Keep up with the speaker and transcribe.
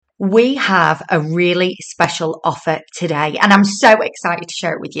We have a really special offer today, and I'm so excited to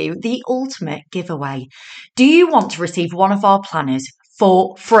share it with you. The ultimate giveaway. Do you want to receive one of our planners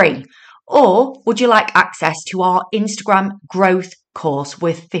for free? Or would you like access to our Instagram growth course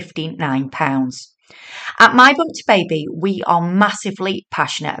worth £59? At My Bump to Baby, we are massively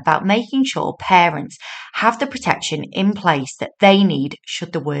passionate about making sure parents have the protection in place that they need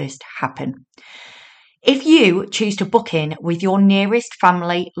should the worst happen. If you choose to book in with your nearest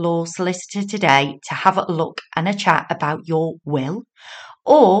family law solicitor today to have a look and a chat about your will,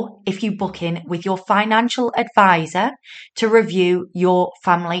 or if you book in with your financial advisor to review your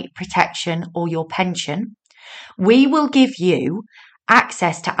family protection or your pension, we will give you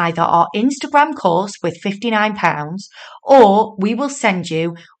access to either our Instagram course with £59 or we will send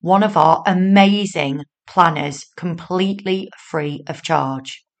you one of our amazing planners completely free of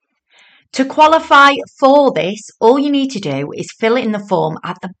charge. To qualify for this, all you need to do is fill in the form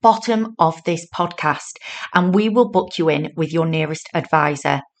at the bottom of this podcast and we will book you in with your nearest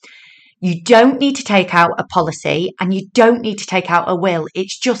advisor. You don't need to take out a policy and you don't need to take out a will.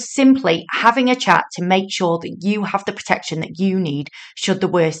 It's just simply having a chat to make sure that you have the protection that you need should the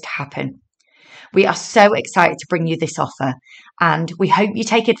worst happen. We are so excited to bring you this offer and we hope you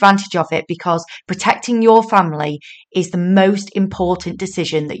take advantage of it because protecting your family is the most important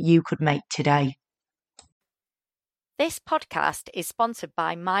decision that you could make today. This podcast is sponsored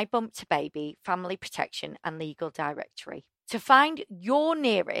by My Bump to Baby Family Protection and Legal Directory. To find your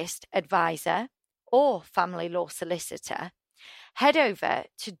nearest advisor or family law solicitor, head over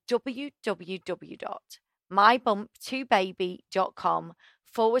to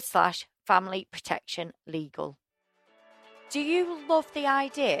www.mybumptobaby.com/family protection legal. Do you love the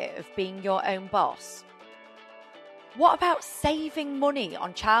idea of being your own boss? What about saving money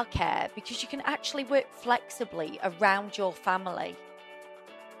on childcare because you can actually work flexibly around your family?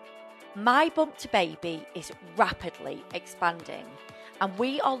 My Bump to Baby is rapidly expanding and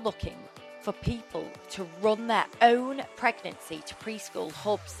we are looking for people to run their own pregnancy to preschool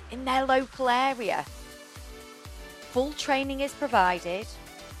hubs in their local area. Full training is provided,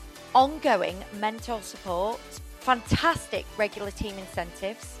 ongoing mentor support, fantastic regular team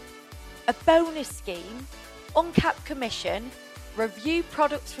incentives, a bonus scheme, uncapped commission, review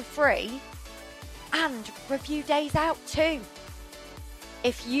products for free, and review days out too.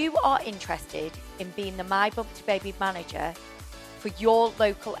 If you are interested in being the My Bump to Baby manager for your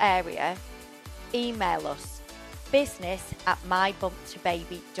local area, email us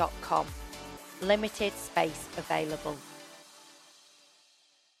business@mybumptobaby.com. Limited space available.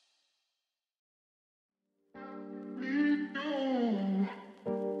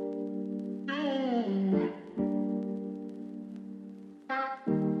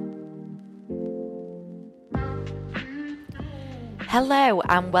 Hello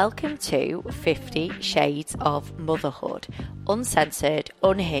and welcome to 50 Shades of Motherhood. Uncensored,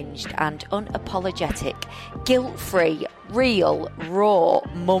 unhinged and unapologetic, guilt-free, real, raw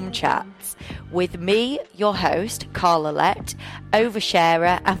mum chats. With me, your host, Carla Lett,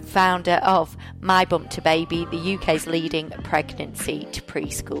 oversharer and founder of My Bump to Baby, the UK's leading pregnancy to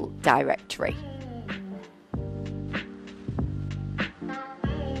preschool directory.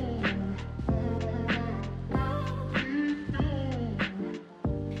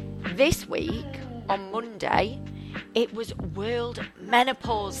 This week, on Monday, it was World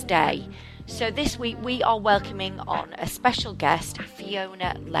Menopause Day. So this week we are welcoming on a special guest,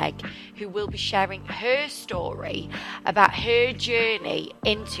 Fiona Legg, who will be sharing her story about her journey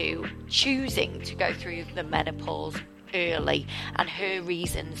into choosing to go through the menopause early and her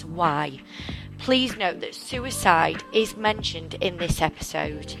reasons why. Please note that suicide is mentioned in this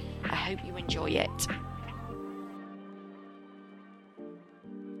episode. I hope you enjoy it.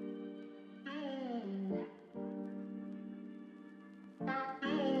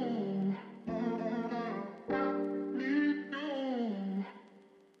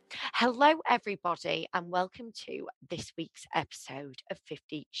 Hello everybody and welcome to this week's episode of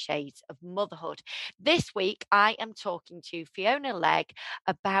 50 Shades of Motherhood. This week I am talking to Fiona Legg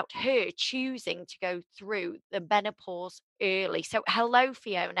about her choosing to go through the menopause early. So hello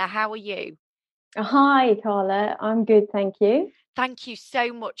Fiona, how are you? Hi Carla, I'm good, thank you. Thank you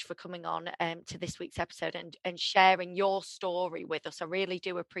so much for coming on to this week's episode and sharing your story with us. I really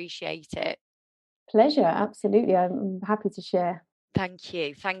do appreciate it. Pleasure, absolutely. I'm happy to share. Thank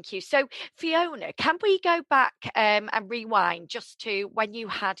you. Thank you. So, Fiona, can we go back and rewind just to when you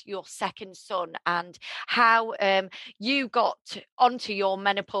had your second son and how you got onto your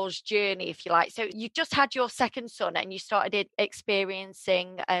menopause journey, if you like? So you just had your second son and you started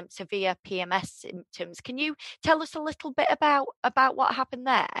experiencing severe PMS symptoms. Can you tell us a little bit about what happened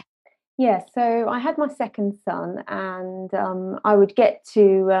there? Yeah, so I had my second son, and I would get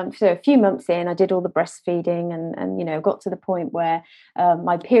to so a few months in, I did all the breastfeeding, and got to the point where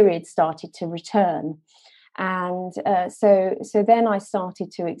my period started to return, and so then I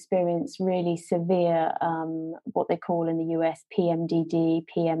started to experience really severe what they call in the US PMDD,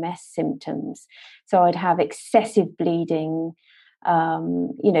 PMS symptoms. So I'd have excessive bleeding,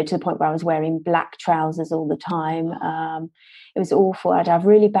 to the point where I was wearing black trousers all the time. It was awful. I'd have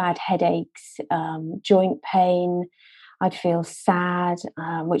really bad headaches, joint pain. I'd feel sad,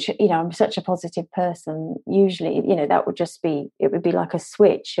 which, I'm such a positive person. Usually, that would just be, it would be like a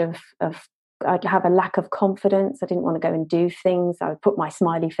switch of I'd have a lack of confidence. I didn't want to go and do things. I would put my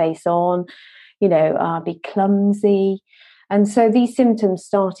smiley face on, be clumsy. And so these symptoms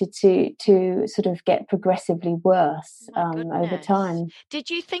started to sort of get progressively worse My over goodness. time. Did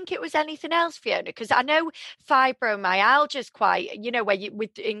you think it was anything else, Fiona? Because I know fibromyalgia is quite, where you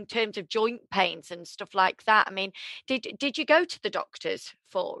with in terms of joint pains and stuff like that. I mean, did you go to the doctors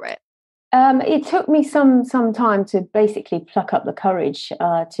for it? It took me some time to basically pluck up the courage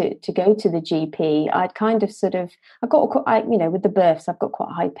to go to the GP. I'd kind of sort of with the births I've got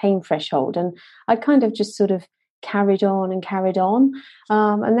quite a high pain threshold, and I kind of just sort of carried on and carried on.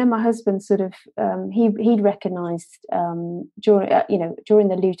 And then my husband sort of he'd recognised during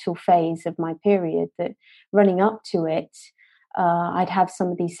the luteal phase of my period that running up to it, I'd have some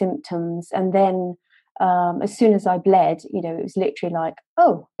of these symptoms, and then as soon as I bled, it was literally like,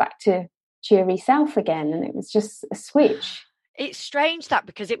 oh, back to cheery self again, and it was just a switch. It's strange that,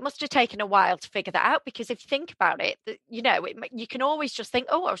 because it must have taken a while to figure that out, because if you think about it, you can always just think,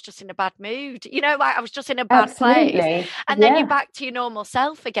 oh, I was just in a bad mood, like I was just in a bad place, Absolutely. and then you're Yeah. back to your normal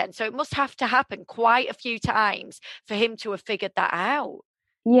self again. So it must have to happen quite a few times for him to have figured that out.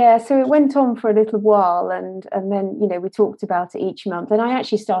 Yeah, so it went on for a little while, and then we talked about it each month, and I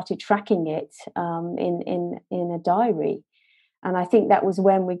actually started tracking it in a diary, and I think that was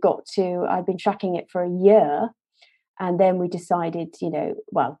when we got to. I'd been tracking it for a year, and then we decided,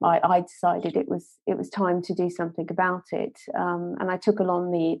 I decided it was time to do something about it, and I took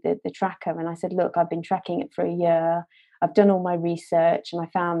along the tracker, and I said, look, I've been tracking it for a year. I've done all my research, and I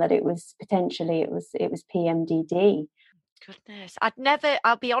found that it was PMDD. Goodness,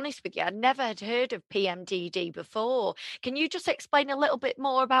 I'll be honest with you, I never had heard of PMDD before. Can you just explain a little bit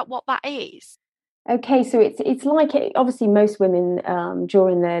more about what that is? Okay, so it's like obviously most women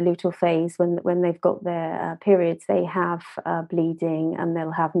during their luteal phase, when they've got their periods, they have bleeding, and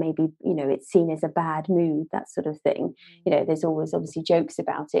they'll have maybe it's seen as a bad mood, that sort of thing. There's always obviously jokes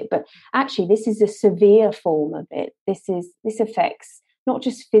about it, but actually this is a severe form of it. This affects not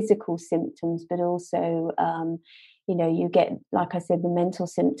just physical symptoms, but also you get, like I said, the mental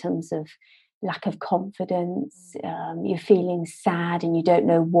symptoms of lack of confidence. You're feeling sad and you don't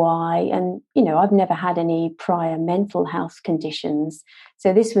know why. And, I've never had any prior mental health conditions.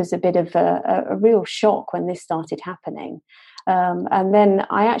 So this was a bit of a real shock when this started happening. And then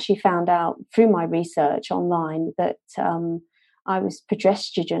I actually found out through my research online that I was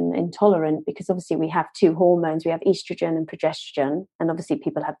progesterone intolerant, because obviously we have two hormones. We have estrogen and progesterone, and obviously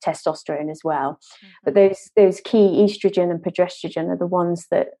people have testosterone as well. But those key estrogen and progesterone are the ones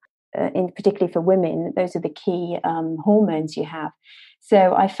that in particularly for women, those are the key hormones you have.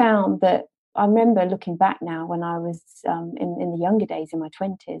 So I found that, I remember looking back now, when I was in the younger days, in my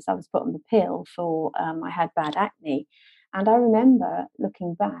 20s, I was put on the pill for, I had bad acne. And I remember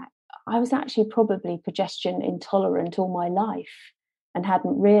looking back, I was actually probably progesterone intolerant all my life and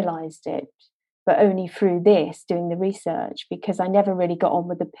hadn't realized it, but only through this, doing the research, because I never really got on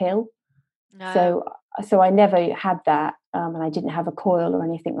with the pill. No. So I never had that, and I didn't have a coil or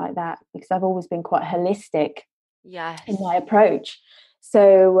anything like that, because I've always been quite holistic Yes. in my approach.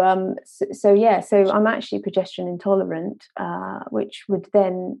 So I'm actually progesterone intolerant, which would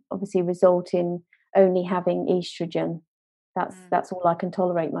then obviously result in only having estrogen. That's all I can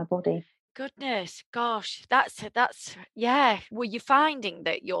tolerate, my body. Goodness, gosh, that's yeah. Were you finding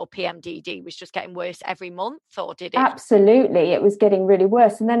that your PMDD was just getting worse every month, or did it? Absolutely, it was getting really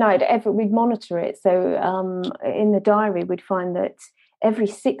worse. And then we'd monitor it. So in the diary, we'd find that every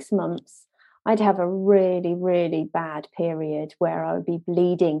 6 months, I'd have a really, really bad period where I would be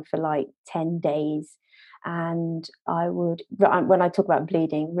bleeding for like 10 days. And when I talk about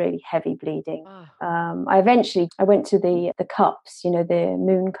bleeding, really heavy bleeding. Oh. I went to the cups, the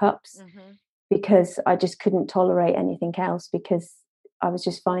moon cups, because I just couldn't tolerate anything else, because I was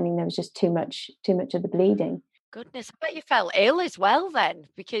just finding there was just too much of the bleeding. Goodness, I bet you fell ill as well then,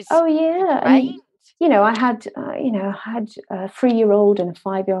 because Oh you yeah, and drained. I had a 3-year-old and a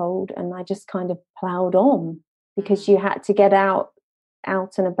 5-year-old, and I just kind of ploughed on, because you had to get out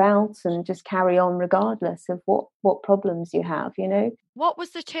out and about and just carry on regardless of what problems you have, you know. What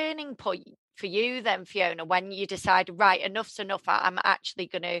was the turning point for you then, Fiona, when you decided, right, enough's enough, I'm actually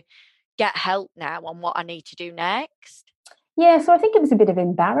going to get help now on what I need to do next? Yeah, so I think it was a bit of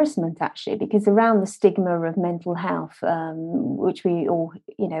embarrassment actually, because around the stigma of mental health, which we all,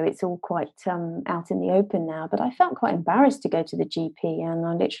 you know, it's all quite out in the open now. But I felt quite embarrassed to go to the GP, and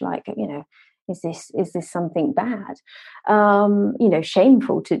I literally like, you know, is this something bad? You know,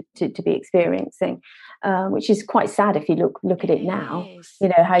 shameful to be experiencing, which is quite sad if you look at it now. You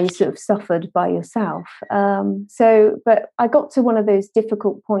know, how you sort of suffered by yourself. But I got to one of those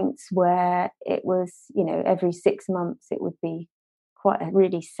difficult points where it was, you know, every 6 months it would be quite a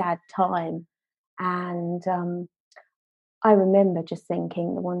really sad time. And I remember just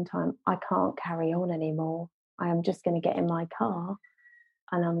thinking the one time, I can't carry on anymore. I am just going to get in my car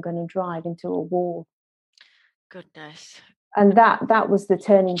and I'm going to drive into a wall. Goodness. And that was the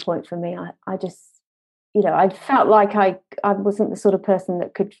turning point for me. I just, you know, I felt like I wasn't the sort of person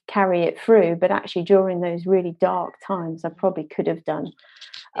that could carry it through, but actually during those really dark times, I probably could have done.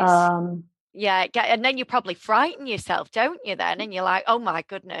 Yeah, and then you probably frighten yourself, don't you then? And you're like, oh my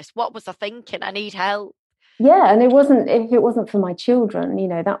goodness, what was I thinking? I need help. Yeah, and if it wasn't for my children, you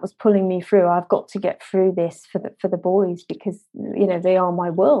know, that was pulling me through. I've got to get through this for the boys, because, you know, they are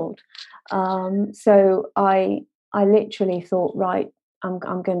my world. So I literally thought, right, I'm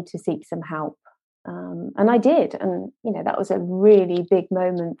going to seek some help. And I did. And, you know, that was a really big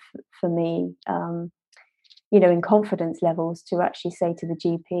moment for me, you know, in confidence levels, to actually say to the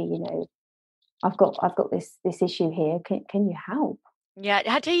GP, you know, I've got this issue here. Can you help? Yeah.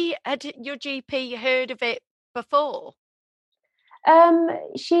 Had your GP heard of it before?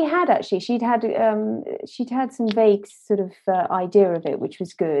 She had actually. She'd had some vague sort of idea of it, which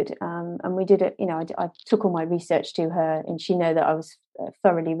was good. And we did it. You know, I took all my research to her, and she knew that I was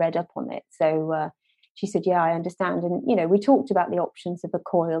thoroughly read up on it. So she said, "Yeah, I understand." And you know, we talked about the options of a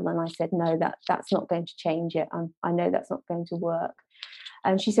coil, and I said, "No, that's not going to change it. I know that's not going to work."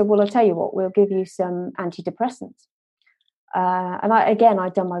 And she said, "Well, I'll tell you what. We'll give you some antidepressants." And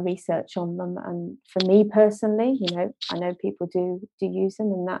I'd done my research on them, and for me personally, you know, I know people do use them,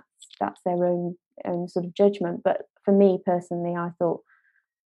 and that's their own sort of judgment. But for me personally, I thought,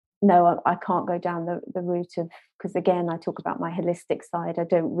 no, I can't go down the route of, because again, I talk about my holistic side. I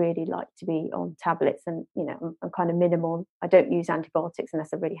don't really like to be on tablets, and you know, I'm kind of minimal. I don't use antibiotics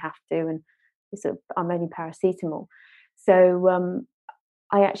unless I really have to, and I'm only paracetamol. So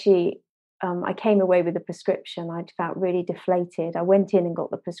I actually. I came away with a prescription. I felt really deflated. I went in and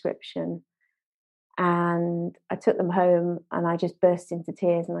got the prescription, and I took them home, and I just burst into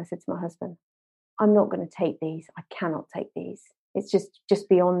tears. And I said to my husband, "I'm not going to take these. I cannot take these. It's just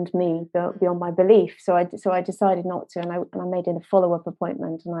beyond me, beyond my belief." So I decided not to, and I made a follow-up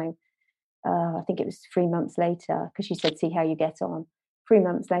appointment, and I think it was 3 months later, because she said, "See how you get on." 3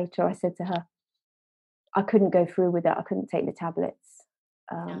 months later, I said to her, I couldn't go through with it. I couldn't take the tablets.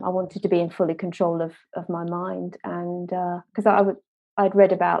 I wanted to be in fully control of my mind, and because I'd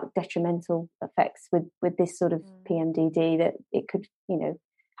read about detrimental effects with this sort of PMDD, that it could, you know,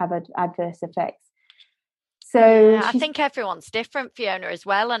 have adverse effects. So I think everyone's different, Fiona, as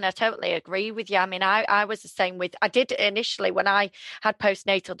well. And I totally agree with you. I mean, I was the same I did initially, when I had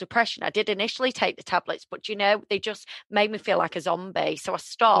postnatal depression, I did initially take the tablets, but, you know, they just made me feel like a zombie. So I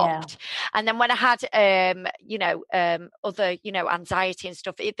stopped. Yeah. And then when I had, other, you know, anxiety and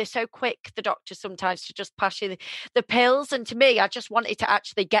stuff, they're so quick, the doctor, sometimes, to just pass you the pills. And to me, I just wanted to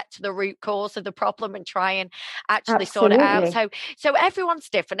actually get to the root cause of the problem and try and actually sort it out. So everyone's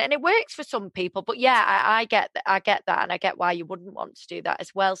different, and it works for some people. But yeah, I get that, and I get why you wouldn't want to do that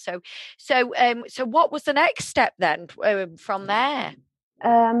as well. So what was the next step then from there?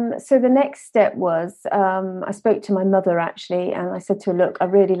 So the next step was, I spoke to my mother actually, and I said to her, "Look, I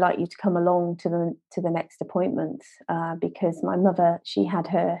really like you to come along to the next appointment, because my mother, she had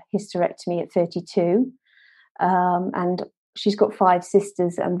her hysterectomy at 32, and she's got 5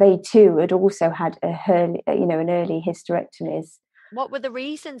 sisters, and they too had also had an early hysterectomies." What were the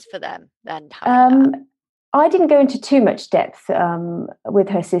reasons for them then? I didn't go into too much depth with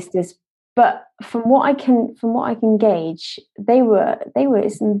her sisters, but from what I can gauge,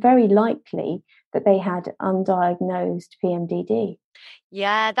 it's very likely that they had undiagnosed PMDD.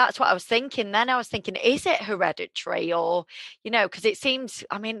 Yeah, that's what I was thinking. Then I was thinking, is it hereditary, or, you know, because it seems,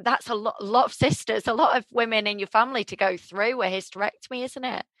 I mean, that's a lot of sisters, a lot of women in your family to go through a hysterectomy, isn't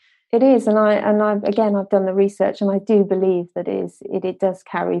it? It is, and I've done the research, and I do believe that it does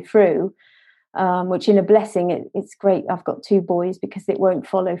carry through. Which, in a blessing, it's great. I've got 2 boys, because it won't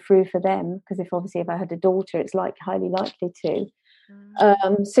follow through for them. Because if I had a daughter, it's highly likely to.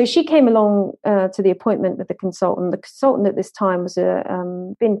 So she came along to the appointment with the consultant. The consultant at this time was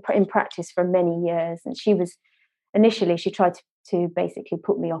been in practice for many years, and she tried to basically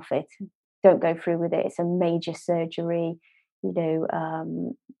put me off it. Don't go through with it. It's a major surgery.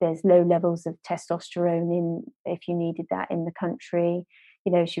 There's low levels of testosterone if you needed that in the country.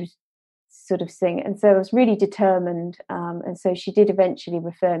 She was sort of saying, and so I was really determined. And so she did eventually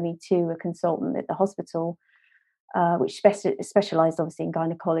refer me to a consultant at the hospital, which specialised obviously in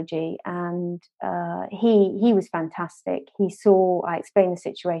gynecology, and he was fantastic. I explained the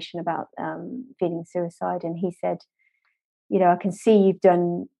situation about feeling suicide, and he said, I can see you've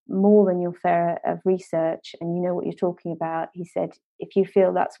done more than your fair of research, and you know what you're talking about. He said, if you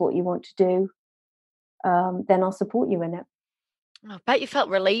feel that's what you want to do, then I'll support you in it. I bet you felt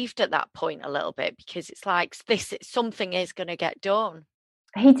relieved at that point a little bit, because it's like something is going to get done.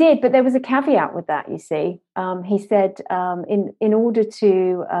 He did, but there was a caveat with that, you see. He said, in order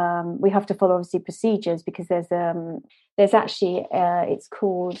to, we have to follow obviously procedures, because there's actually, it's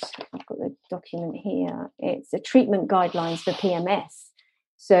called, I've got the document here, it's a treatment guidelines for PMS.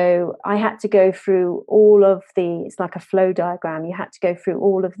 So I had to go through it's like a flow diagram. You had to go through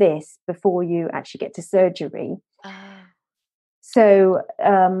all of this before you actually get to surgery. So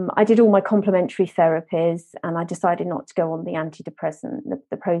I did all my complementary therapies, and I decided not to go on the antidepressant,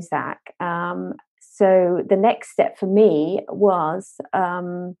 the Prozac. So the next step for me was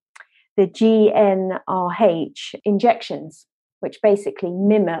the GnRH injections, which basically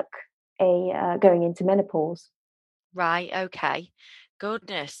mimic going into menopause. Right, okay.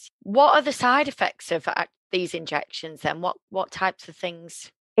 Goodness. What are the side effects of these injections then? What types of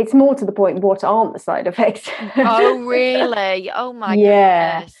things? It's more to the point, what aren't the side effects? Oh, really? Oh, my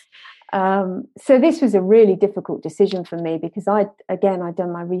goodness. goodness. So this was a really difficult decision for me, because I'd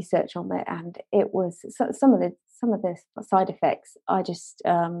done my research on it, and it was some of the side effects. I just,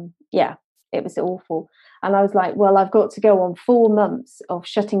 it was awful. And I was like, well, I've got to go on 4 months of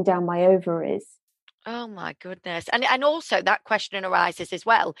shutting down my ovaries. Oh, my goodness. And also that question arises as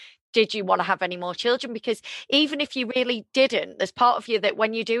well. Did you want to have any more children? Because even if you really didn't, there's part of you that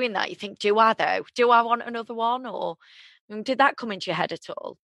when you're doing that, you think, do I though? Do I want another one? Or did that come into your head at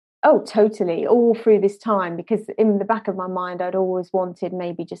all? Oh, totally. All through this time, because in the back of my mind, I'd always wanted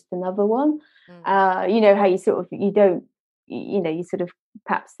maybe just another one. You know how you sort of, you sort of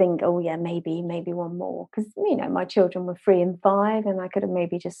perhaps think, oh yeah, maybe one more. Because, my children were 3 and 5, and I could have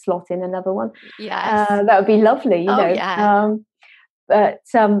maybe just slot in another one. Yes. That would be lovely, Oh, yeah. But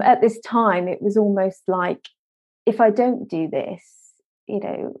at this time, it was almost like, if I don't do this,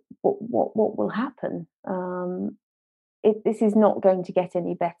 what will happen? This is not going to get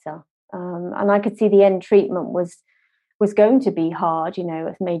any better. And I could see the end treatment was going to be hard,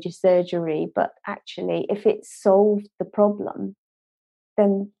 a major surgery. But actually, if it solved the problem,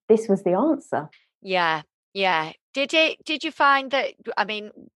 then this was the answer. Yeah. Yeah. Did you find that,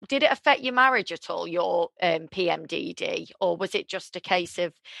 did it affect your marriage at all, your PMDD, or was it just a case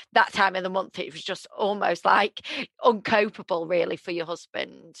of that time of the month, it was just almost like uncopable really for your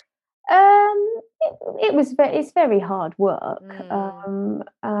husband? It's very hard work.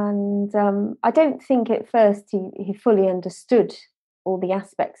 And I don't think at first he fully understood all the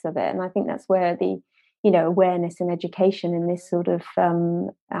aspects of it. And I think that's where the, awareness and education in this sort of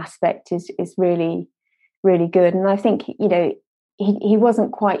aspect is really, really good. And I think, he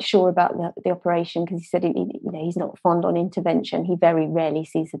wasn't quite sure about the operation, because he said, he's not fond on intervention. He very rarely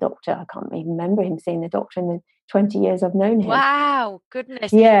sees the doctor. I can't even remember him seeing the doctor in the 20 years I've known him. Wow,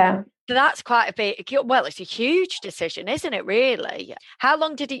 goodness. Yeah. So that's quite a bit. Well, it's a huge decision, isn't it, really? How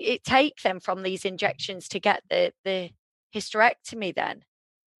long did it take them from these injections to get the hysterectomy then?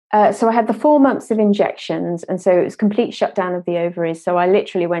 So I had the 4 months of injections, and so it was complete shutdown of the ovaries. So I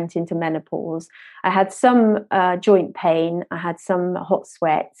literally went into menopause. I had some joint pain. I had some hot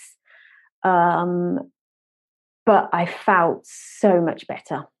sweats. But I felt so much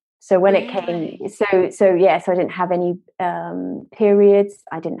better. So when it came, so I didn't have any periods.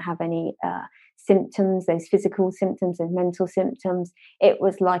 I didn't have any symptoms, those physical symptoms and mental symptoms. It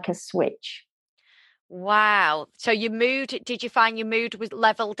was like a switch. Wow. So did you find your mood was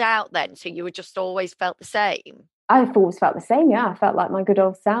leveled out then? So you were just always felt the same? I've always felt the same. Yeah, I felt like my good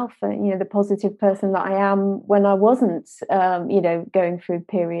old self, the positive person that I am when I wasn't, going through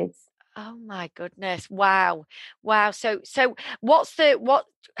periods. Oh my goodness. Wow. So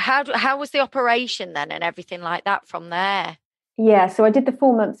how was the operation then and everything like that from there? Yeah, so I did the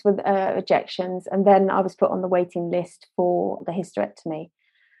 4 months with injections, and then I was put on the waiting list for the hysterectomy.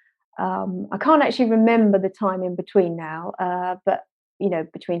 I can't actually remember the time in between now, but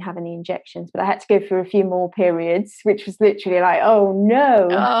between having the injections, but I had to go through a few more periods, which was literally like, oh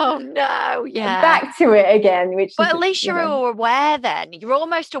no, yeah, back to it again. But at least you're aware then. You're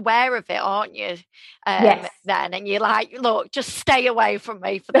almost aware of it, aren't you? Yes. Then, and you're like, look, just stay away from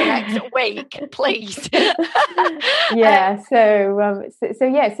me for the next week, please. Yeah. So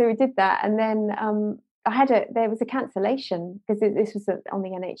we did that, and then there was a cancellation because this was on the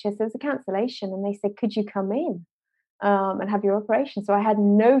NHS. There was a cancellation, and they said, could you come in and have your operation? So I had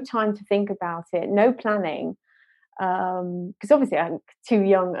no time to think about it, no planning. Because obviously I'm too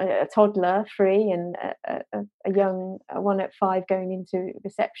young, a toddler 3 and a young one at 5 going into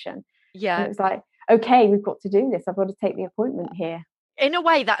reception. Yeah. And it was like, okay, we've got to do this. I've got to take the appointment here. In a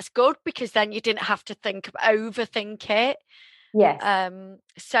way, that's good, because then you didn't have to overthink it. Yes.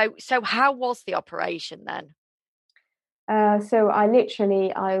 So how was the operation then? So I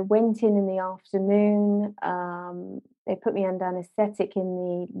went in the afternoon. They put me under anaesthetic in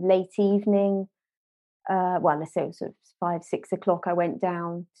the late evening. Let's say it was sort of 5, 6 o'clock. I went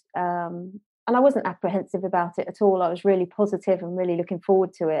down, and I wasn't apprehensive about it at all. I was really positive and really looking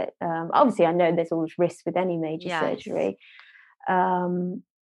forward to it. Obviously, I know there's always risk with any major surgery,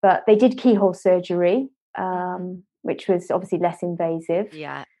 but they did keyhole surgery, which was obviously less invasive.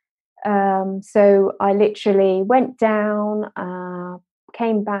 Yeah. So I literally went down,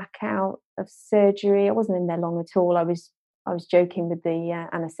 came back out of surgery. I wasn't in there long at all. I was joking with the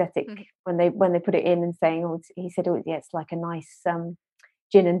anaesthetic when they put it in and saying, "Oh," he said, "Oh, yeah, it's like a nice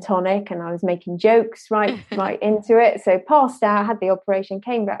gin and tonic," and I was making jokes right into it. So passed out, had the operation,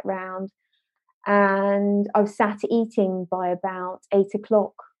 came back round, and I was sat eating by about 8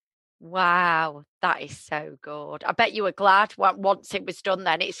 o'clock. Wow, that is so good. I bet you were glad once it was done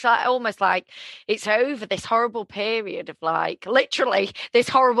then. It's like almost like it's over, this horrible period of literally this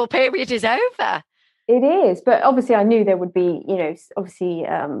horrible period is over. It is, but obviously I knew there would be, obviously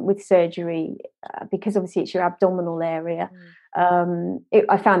with surgery, because obviously it's your abdominal area.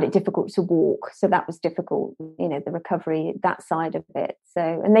 I found it difficult to walk, so that was difficult, the recovery, that side of it.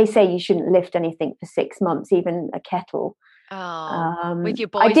 So, and they say you shouldn't lift anything for 6 months, even a kettle. With your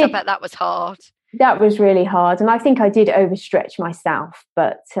boys, I bet that was hard. That was really hard, and I think I did overstretch myself.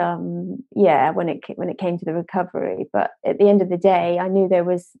 But when it came to the recovery, but at the end of the day, I knew there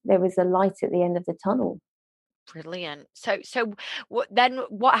was a light at the end of the tunnel. Brilliant. So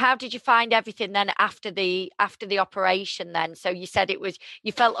how did you find everything then after the operation then? So you said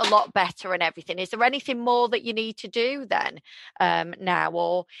you felt a lot better and everything. Is there anything more that you need to do then now,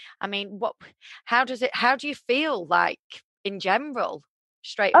 or I mean, how do you feel like in general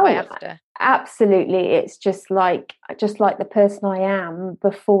straight away after? Absolutely. It's just like the person I am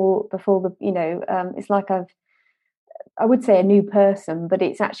before the it's like I would say a new person, but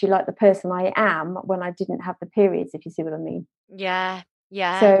it's actually like the person I am when I didn't have the periods, if you see what I mean. Yeah.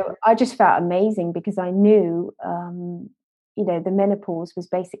 So I just felt amazing because I knew the menopause was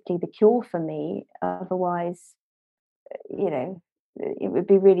basically the cure for me. Otherwise, it would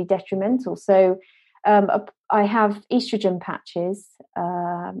be really detrimental. So I have estrogen patches,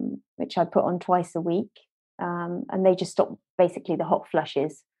 which I put on twice a week, and they just stop basically the hot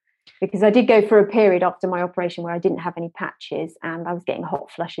flushes. Because I did go through a period after my operation where I didn't have any patches, and I was getting hot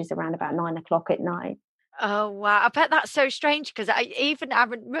flushes around about 9 o'clock at night. Oh wow! I bet that's so strange because I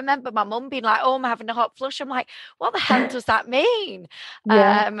remember my mum being like, "Oh, I'm having a hot flush." I'm like, "What the hell does that mean?"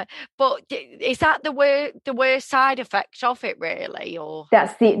 Yeah. But is that the worst side effect of it, really? Or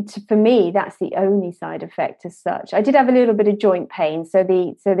for me, that's the only side effect as such. I did have a little bit of joint pain, so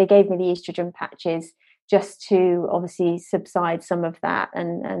they gave me the estrogen patches just to obviously subside some of that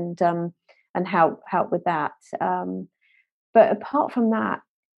and help with that. But apart from that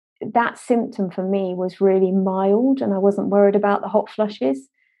symptom for me was really mild, and I wasn't worried about the hot flushes.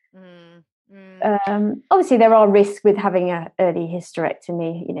 Obviously, there are risks with having an early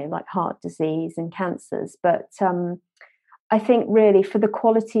hysterectomy, like heart disease and cancers. But I think really for the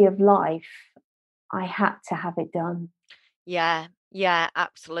quality of life, I had to have it done. Yeah,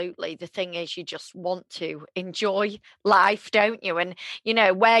 absolutely. The thing is, you just want to enjoy life, don't you? And,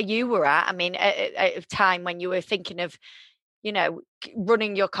 where you were at, I mean, at a time when you were thinking of,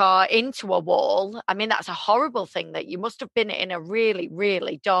 running your car into a wall. I mean, that's a horrible thing that you must have been in a really,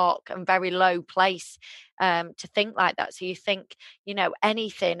 really dark and very low place to think like that. So you think,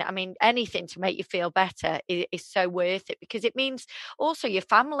 anything to make you feel better is so worth it, because it means also your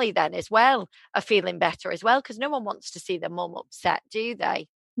family then as well are feeling better as well, because no one wants to see their mum upset, do they?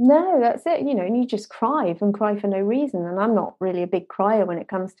 No, that's it. And you just cry for no reason. And I'm not really a big crier when it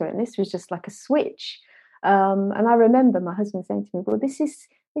comes to it. And this was just like a switch. And I remember my husband saying to me, "Well, this is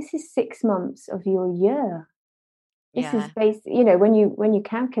 6 months of your year." This is Yeah. based, when you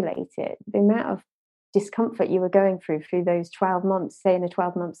calculate it, the amount of discomfort you were going through those 12 months, say in a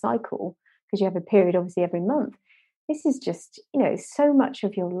 12-month cycle, because you have a period obviously every month. This is just, so much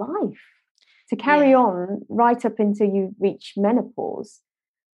of your life to carry Yeah. on right up until you reach menopause.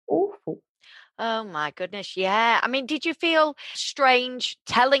 Awful. Oh my goodness. Yeah. I mean, did you feel strange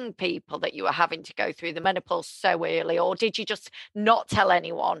telling people that you were having to go through the menopause so early, or did you just not tell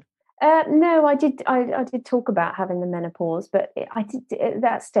anyone? No, I did. I did talk about having the menopause, but I did at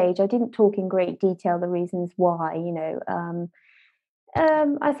that stage. I didn't talk in great detail the reasons why.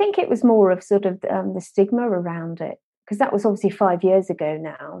 I think it was more of sort of the stigma around it, because that was obviously 5 years ago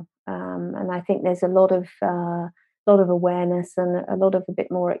now, and I think there's a lot of awareness and a lot of a bit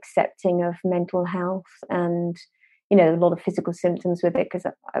more accepting of mental health and a lot of physical symptoms with it. Because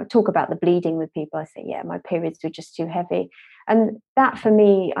I talk about the bleeding with people, I say, yeah, my periods were just too heavy, and that for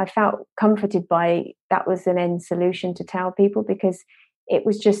me, I felt comforted by that was an end solution to tell people, because it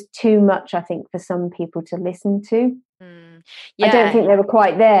was just too much, I think, for some people to listen to. Mm, I don't yeah. think they were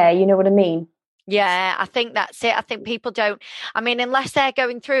quite there. You know what I mean? Yeah, I think that's it. I think people don't, I mean, unless they're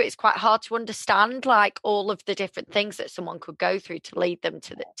going through, it's quite hard to understand like all of the different things that someone could go through to lead them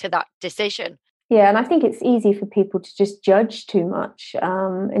to that decision. Yeah, and I think it's easy for people to just judge too much,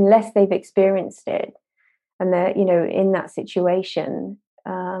 unless they've experienced it and they're, in that situation.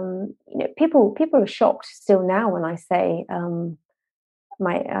 People are shocked still now when I say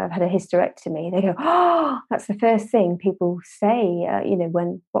I've had a hysterectomy. They go, "Oh, that's the first thing people say."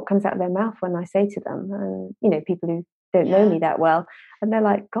 When what comes out of their mouth when I say to them, and people who don't know Yeah. me that well, and they're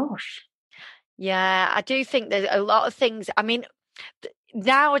like, "Gosh." Yeah, I do think there's a lot of things. I mean,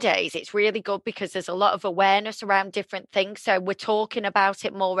 nowadays it's really good because there's a lot of awareness around different things. So we're talking about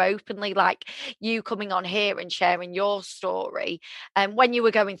it more openly, like you coming on here and sharing your story. And when you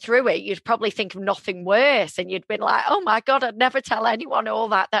were going through it, you'd probably think of nothing worse and you'd been like, oh my God, I'd never tell anyone all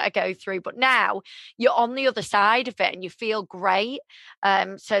that I go through. But now you're on the other side of it and you feel great.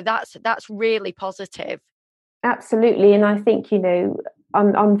 So that's really positive. Absolutely, and I think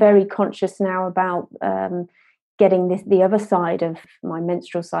I'm very conscious now about getting the other side of my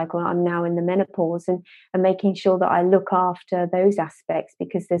menstrual cycle. I'm now in the menopause, and making sure that I look after those aspects,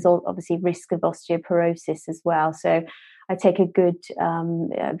 because there's obviously risk of osteoporosis as well. So I take a good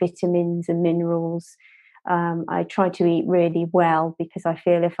vitamins and minerals. I try to eat really well, because I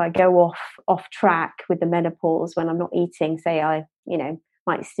feel if I go off track with the menopause when I'm not eating, say I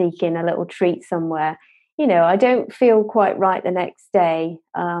might sneak in a little treat somewhere, I don't feel quite right the next day.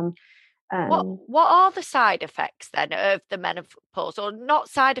 What And what are the side effects then of the menopause, or not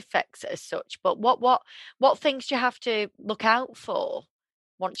side effects as such, but what things do you have to look out for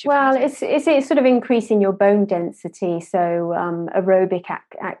once you've well, had it? it's sort of increasing your bone density, so aerobic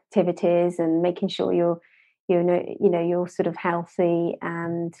activities, and making sure you're sort of healthy,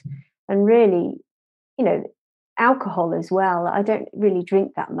 and really, you know, alcohol as well. I don't really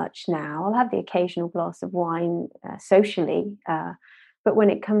drink that much now. I'll have the occasional glass of wine socially, but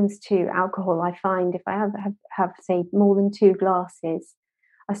when it comes to alcohol, I find if I have say more than two glasses,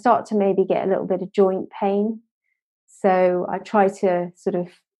 I start to maybe get a little bit of joint pain. So I try to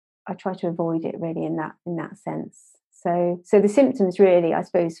avoid it really in that sense. So the symptoms really, I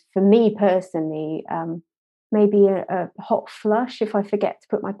suppose, for me personally, maybe a hot flush if I forget to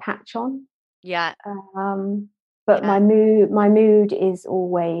put my patch on. Yeah, Um, but yeah, my mood is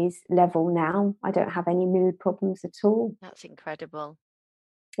always level now. I don't have any mood problems at all. that's incredible.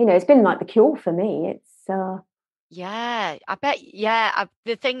 It's been like the cure for me. It's Yeah, I bet. Yeah,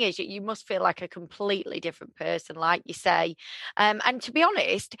 the thing is, you must feel like a completely different person, like you say. And to be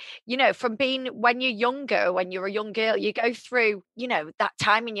honest, from being when you're younger, when you're a young girl, you go through, that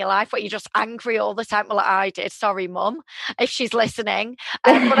time in your life where you're just angry all the time. Well, I did. Sorry, mum, if she's listening.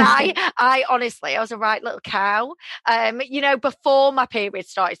 But I honestly, I was a right little cow. Before my period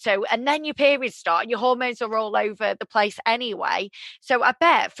started. So, and then your period start, your hormones are all over the place anyway. So I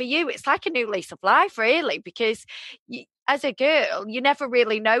bet for you, it's like a new lease of life, really, because as a girl, you never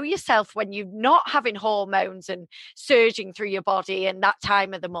really know yourself when you're not having hormones and surging through your body and that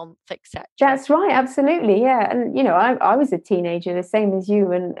time of the month, etc. That's right, absolutely, yeah. And I was a teenager, the same as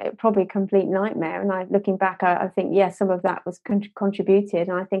you, and probably a complete nightmare. And looking back, I think some of that was contributed,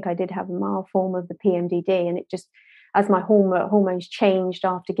 and I think I did have a mild form of the PMDD, and it just, as my hormones changed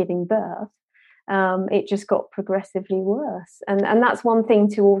after giving birth, it just got progressively worse. And that's one thing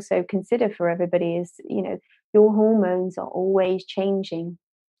to also consider for everybody is your hormones are always changing.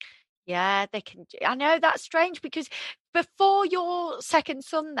 Yeah, they can. I know that's strange because before your second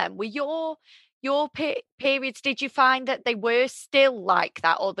son, then were your periods, did you find that they were still like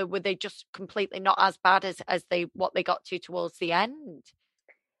that, or were they just completely not as bad as what they got to towards the end?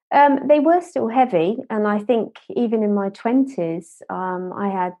 They were still heavy, and I think even in my 20s, I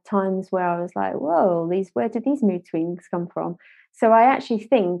had times where I was like, "Whoa, where did these mood swings come from?" So I actually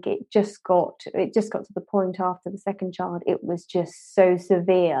think it just got to the point after the second child. It was just so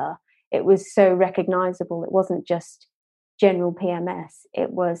severe. It was so recognizable. It wasn't just general PMS. It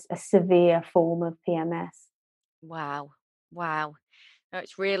was a severe form of PMS. Wow. Wow. No,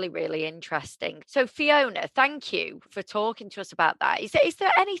 it's really, really interesting. So, Fiona, thank you for talking to us about that. Is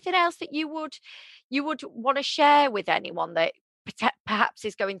there anything else that you would want to share with anyone that perhaps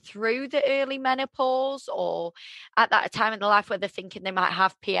is going through the early menopause, or at that time in their life where they're thinking they might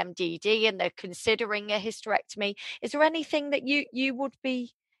have PMDD and they're considering a hysterectomy? Is there anything that you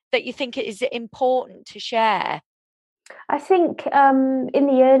think it is important to share? I think in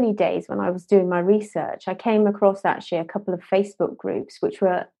the early days when I was doing my research, I came across actually a couple of Facebook groups which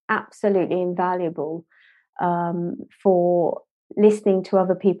were absolutely invaluable for listening to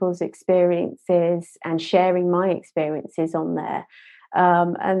other people's experiences and sharing my experiences on there.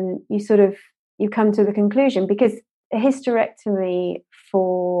 And you come to the conclusion, because a hysterectomy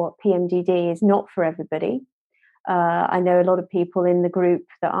for PMDD is not for everybody. I know a lot of people in the group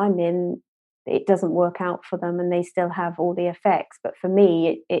that I'm in, it doesn't work out for them and they still have all the effects. But for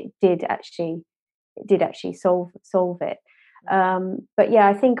me, it did actually solve it. But yeah,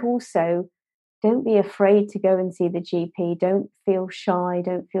 I think also, don't be afraid to go and see the GP. Don't feel shy.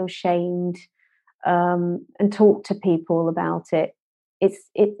 Don't feel shamed, and talk to people about it.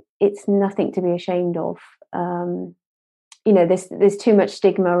 It's nothing to be ashamed of. There's too much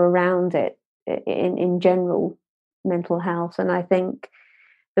stigma around it in general mental health, and I think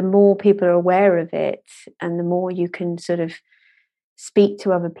the more people are aware of it, and the more you can sort of speak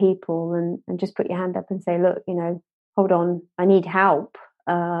to other people and just put your hand up and say, look, hold on, I need help.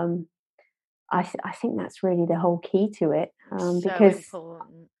 I think that's really the whole key to it, because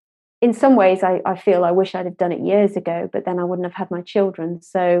important. In some ways I feel I wish I'd have done it years ago, but then I wouldn't have had my children.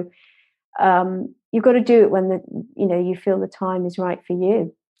 So you've got to do it when you feel the time is right for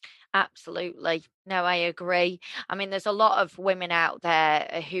you. Absolutely. No, I agree. I mean, there's a lot of women out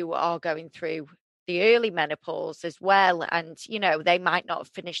there who are going through the early menopause as well. And, they might not have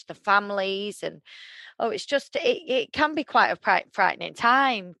finished the families. And, it can be quite a frightening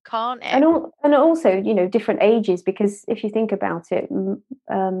time, can't it? And also, different ages, because if you think about it,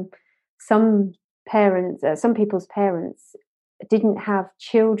 some parents, some people's parents didn't have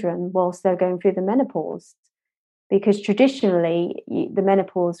children whilst they're going through the menopause, because traditionally the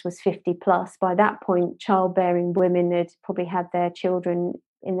menopause was 50 plus. By that point, childbearing women had probably had their children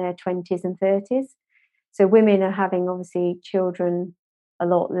in their 20s and 30s. So women are having obviously children a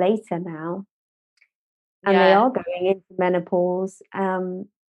lot later now, and they are going into menopause.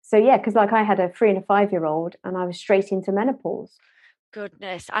 So yeah, because like I had a 3 and a 5-year-old, and I was straight into menopause.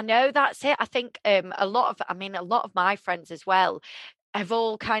 Goodness, I know, that's it. I think a lot of my friends as well have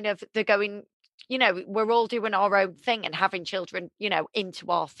all they're going, we're all doing our own thing and having children, into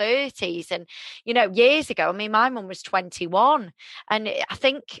our 30s. And, years ago, I mean, my mum was 21, and I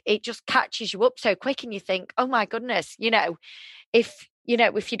think it just catches you up so quick, and you think, oh my goodness, if you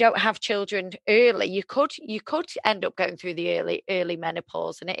don't have children early, you could end up going through the early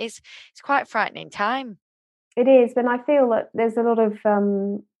menopause, and it's quite a frightening time. It is, and I feel that there's a lot of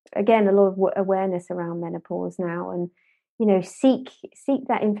awareness around menopause now, and seek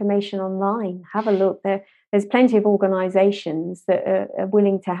that information online. Have a look. There's plenty of organisations that are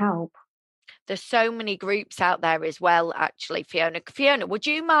willing to help. There's so many groups out there as well, actually, Fiona. Fiona, would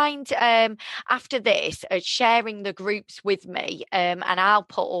you mind after this sharing the groups with me, and I'll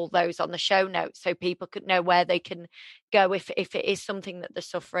put all those on the show notes so people could know where they can go if it is something that they're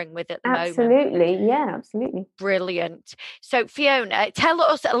suffering with at the moment. Absolutely, yeah, absolutely. Brilliant. So, Fiona, tell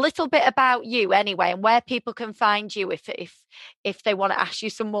us a little bit about you anyway, and where people can find you if they want to ask you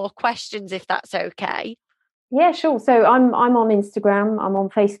some more questions, if that's okay. Yeah, sure. So I'm on Instagram, I'm on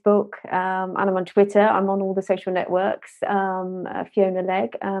Facebook, and I'm on Twitter. I'm on all the social networks. Fiona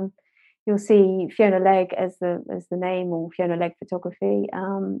Legg. You'll see Fiona Legg as the name, or Fiona Legg Photography.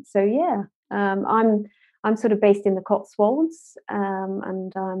 So yeah, I'm sort of based in the Cotswolds,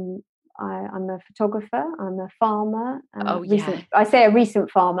 and I'm a photographer. I'm a farmer. I say a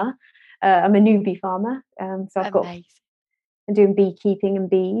recent farmer. I'm a newbie farmer. So I've Amazing. I'm doing beekeeping and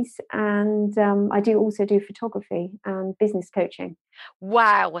bees, and I also do photography and business coaching.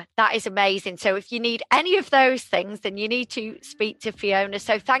 Wow, that is amazing. So if you need any of those things, then you need to speak to Fiona.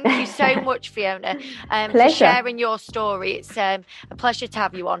 So thank you so much, Fiona, for sharing your story. It's a pleasure to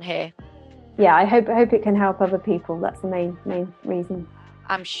have you on here. yeah, I hope it can help other people. That's the main reason.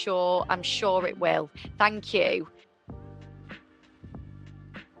 I'm sure it will. Thank you.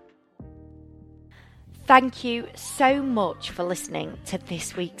 Thank you so much for listening to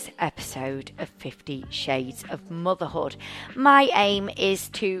this week's episode of 50 Shades of Motherhood. My aim is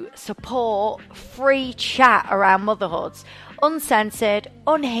to support free chat around motherhoods, uncensored,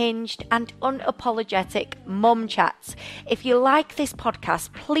 unhinged and unapologetic mum chats. If you like this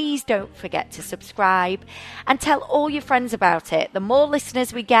podcast, please don't forget to subscribe and tell all your friends about it. The more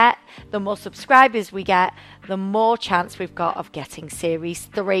listeners we get, the more subscribers we get, the more chance we've got of getting Series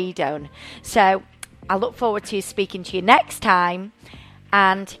 3 done. So I look forward to speaking to you next time,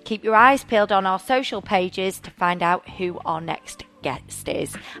 and keep your eyes peeled on our social pages to find out who our next guest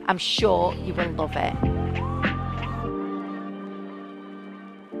is. I'm sure you will love it.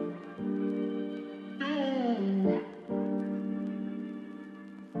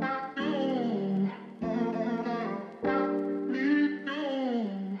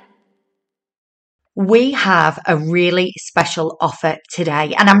 We have a really special offer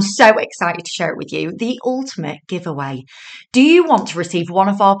today, and I'm so excited to share it with you. The ultimate giveaway. Do you want to receive one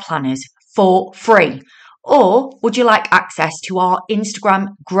of our planners for free? Or would you like access to our Instagram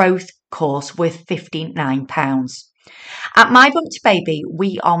growth course worth £59? At My Bump to Baby,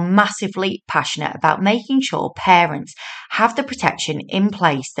 we are massively passionate about making sure parents have the protection in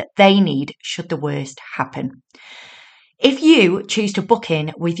place that they need should the worst happen. If you choose to book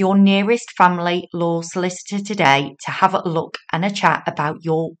in with your nearest family law solicitor today to have a look and a chat about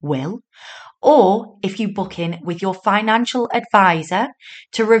your will, or if you book in with your financial advisor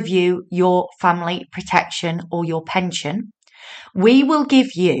to review your family protection or your pension, we will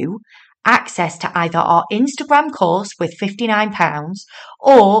give you access to either our Instagram course with £59,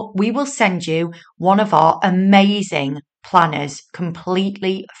 or we will send you one of our amazing planners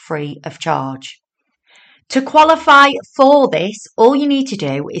completely free of charge. To qualify for this, all you need to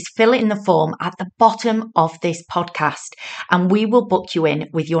do is fill in the form at the bottom of this podcast, and we will book you in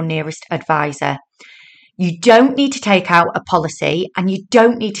with your nearest advisor. You don't need to take out a policy and you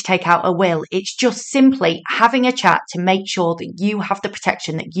don't need to take out a will. It's just simply having a chat to make sure that you have the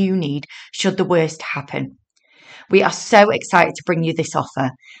protection that you need should the worst happen. We are so excited to bring you this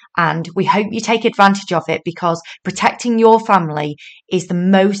offer, and we hope you take advantage of it, because protecting your family is the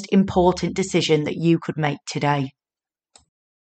most important decision that you could make today.